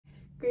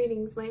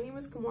Greetings, my name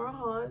is Kamara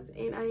Hawes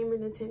and I am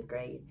in the 10th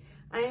grade.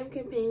 I am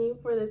campaigning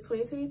for the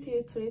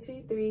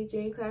 2022-2023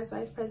 Junior Class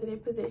Vice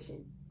President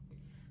position.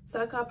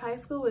 South Cobb High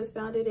School was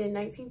founded in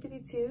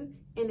 1952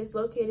 and is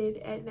located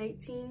at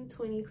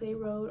 1920 Clay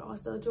Road,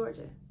 Austell,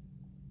 Georgia.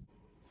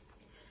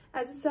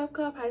 As a South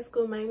Cobb High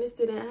School magnet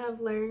student, I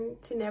have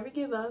learned to never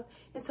give up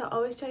and to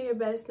always try your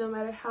best no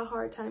matter how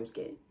hard times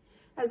get.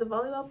 As a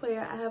volleyball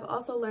player, I have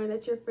also learned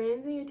that your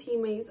friends and your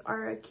teammates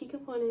are key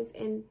components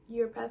in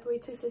your pathway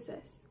to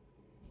success.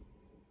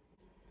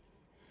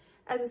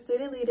 As a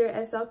student leader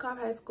at South Cobb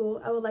High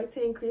School, I would like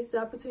to increase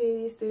the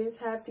opportunities students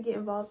have to get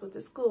involved with the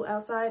school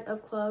outside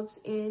of clubs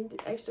and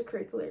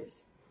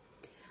extracurriculars.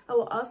 I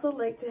would also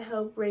like to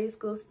help raise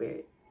school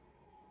spirit.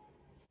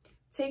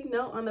 Take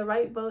note on the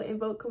right vote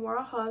and vote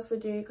Kamara Hawes for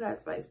Junior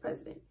Class Vice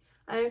President.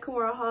 I am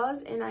Kamara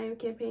Hawes and I am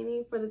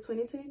campaigning for the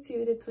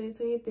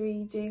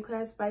 2022-2023 Junior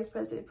Class Vice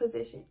President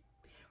position.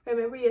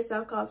 Remember your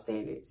South Cobb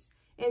standards.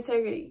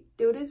 Integrity,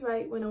 do what is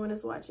right when no one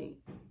is watching.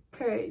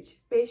 Courage,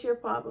 face your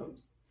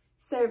problems.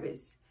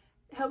 Service,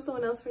 help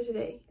someone else for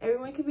today.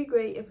 Everyone can be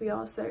great if we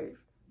all serve.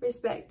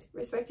 Respect,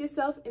 respect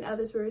yourself and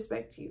others will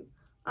respect you.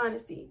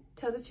 Honesty,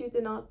 tell the truth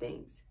in all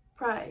things.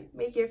 Pride,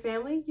 make your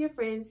family, your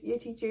friends, your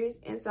teachers,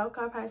 and South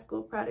Cobb High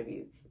School proud of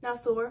you. Now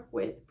soar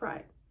with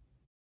pride.